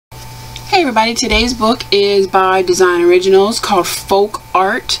Hey everybody, today's book is by Design Originals called Folk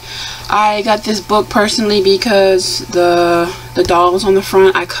Art. I got this book personally because the dolls on the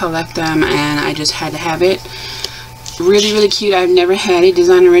front, I collect them and I just had to have it. Really cute. I've never had a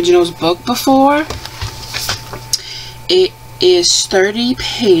Design Originals book before. It is 30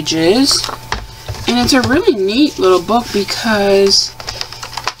 pages and it's a really neat little book because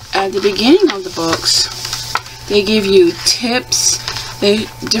at the beginning of the books they give you tips,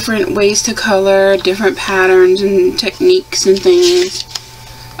 different ways to color, different patterns and techniques and things.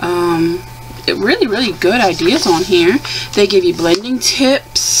 Really good ideas on here. They give you blending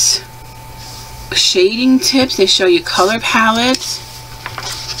tips, shading tips, they show you color palettes,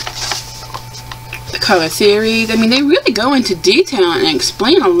 the color theory. I mean, they really go into detail and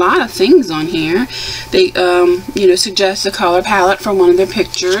explain a lot of things on here. They suggest a color palette for one of their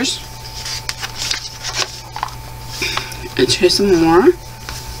pictures. And here's some more.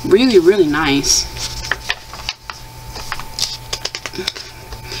 Really nice.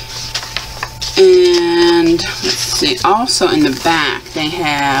 And let's see, also in the back they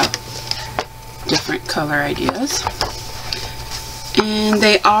have different color ideas. And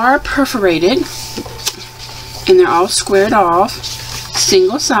they are perforated. And they're all squared off.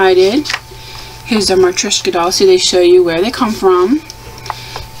 Single-sided. Here's the Matryoshka doll. See, they show you where they come from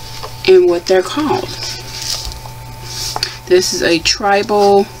and what they're called. This is a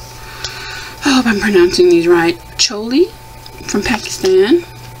tribal, I hope I'm pronouncing these right, Choli from Pakistan.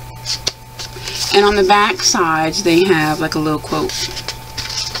 And on the back sides they have like a little quote. I'm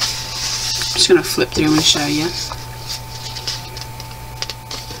just going to flip through and show you.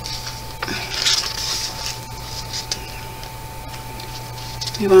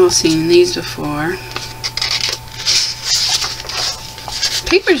 We've all seen these before.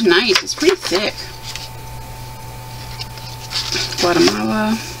 Paper's nice, it's pretty thick.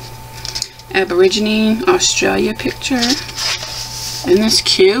 Guatemala, Aborigine, Australia picture. Isn't this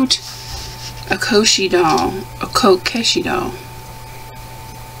cute? A Koshi doll, a Kokeshi doll.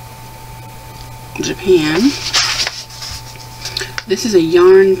 Japan. This is a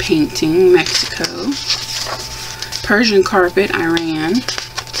yarn painting, Mexico. Persian carpet, Iran.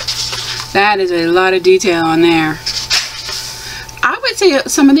 That is a lot of detail on there. I would say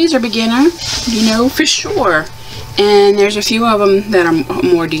some of these are beginner, for sure. And there's a few of them that are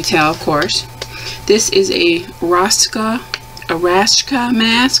more detailed, of course. This is a Rashka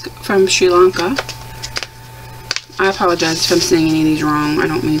mask from Sri Lanka. I apologize if I'm saying any of these wrong. I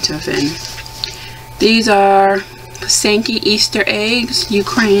don't mean to offend. These are Sankey Easter eggs,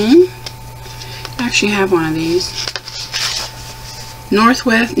 Ukraine. I actually have one of these.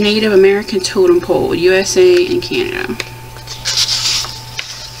 Northwest Native American totem pole, USA and Canada.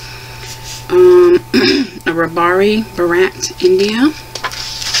 A Rabari Bharat, India.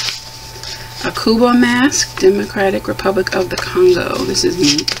 A Kuba mask, Democratic Republic of the Congo. This is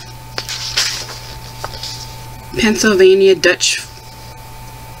neat. Pennsylvania Dutch,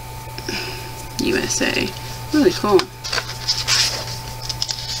 USA. Really cool.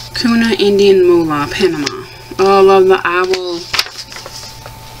 Kuna Indian Moolah, Panama. Oh, I love the owl.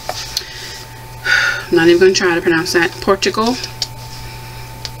 I'm not even going to try to pronounce that. Portugal.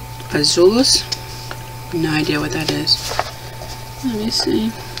 Azulus. No idea what that is. Let me see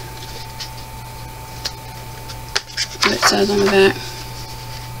what it says on the back.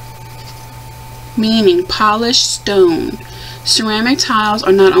 Meaning, polished stone. Ceramic tiles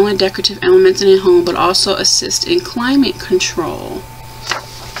are not only decorative elements in a home, but also assist in climate control.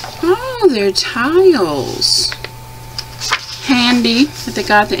 Oh, they're tiles. Handy that they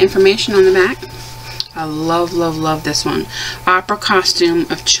got the information on the back. I love this one. Opera costume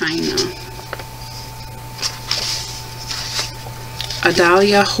of China.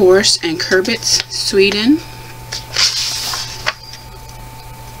 Adalia horse and Kurbits, Sweden.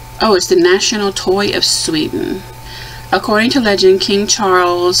 Oh, it's the national toy of Sweden. According to legend, King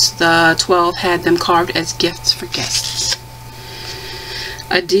Charles XII had them carved as gifts for guests.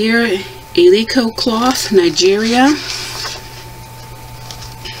 A deer Eliko cloth, Nigeria.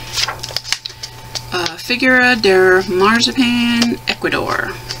 Figura de Marzipan,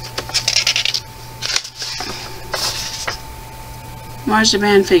 Ecuador.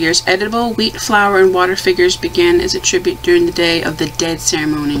 Marzipan figures. Edible wheat, flour, and water figures began as a tribute during the Day of the Dead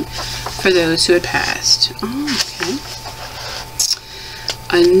ceremony for those who had passed. Oh, okay.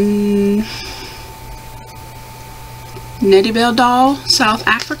 A Nedibel doll, South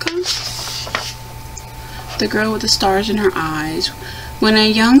Africa. The girl with the stars in her eyes. When a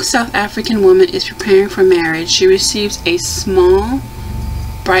young South African woman is preparing for marriage, she receives a small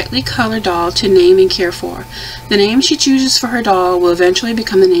brightly colored doll to name and care for. The name she chooses for her doll will eventually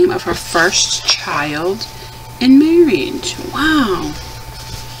become the name of her first child in marriage. Wow.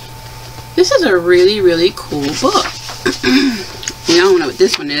 This is a really, really cool book. You don't know what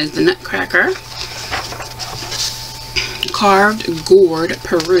this one is. The Nutcracker. Carved Gourd,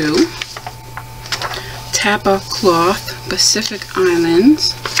 Peru. Tapa Cloth, Pacific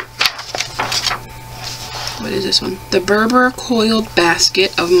Islands. What is this one? The Berber Coiled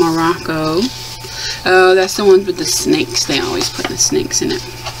Basket of Morocco. Oh, that's the ones with the snakes. They always put the snakes in it.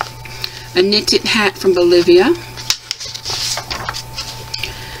 A Knitted Hat from Bolivia.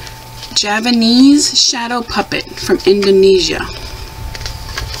 Javanese Shadow Puppet from Indonesia.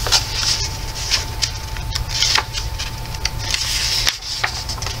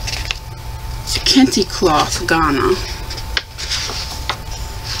 Kente Cloth, Ghana.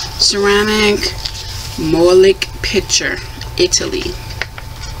 Ceramic Molik Pitcher, Italy.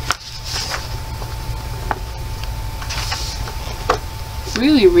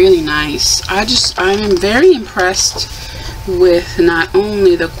 Really, really nice. I'm very impressed with not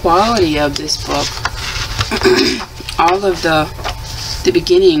only the quality of this book, all of the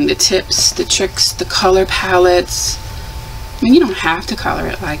beginning, the tips, the tricks, the color palettes. I mean, you don't have to color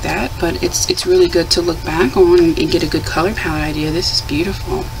it like that, but it's really good to look back on and get a good color palette idea. This is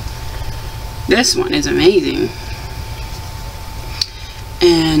beautiful. This one is amazing.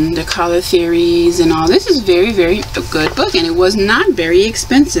 And the color theories and all. This is very, very good book, and it was not very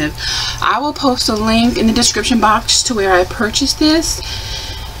expensive. I will post a link in the description box to where I purchased this,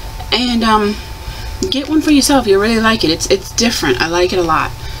 and get one for yourself. You'll really like it. It's different. I like it a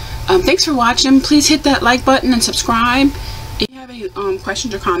lot. Thanks for watching. Please hit that like button and subscribe. If you have any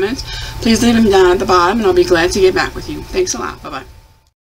questions or comments, please leave them down at the bottom, and I'll be glad to get back with you. Thanks a lot. Bye bye.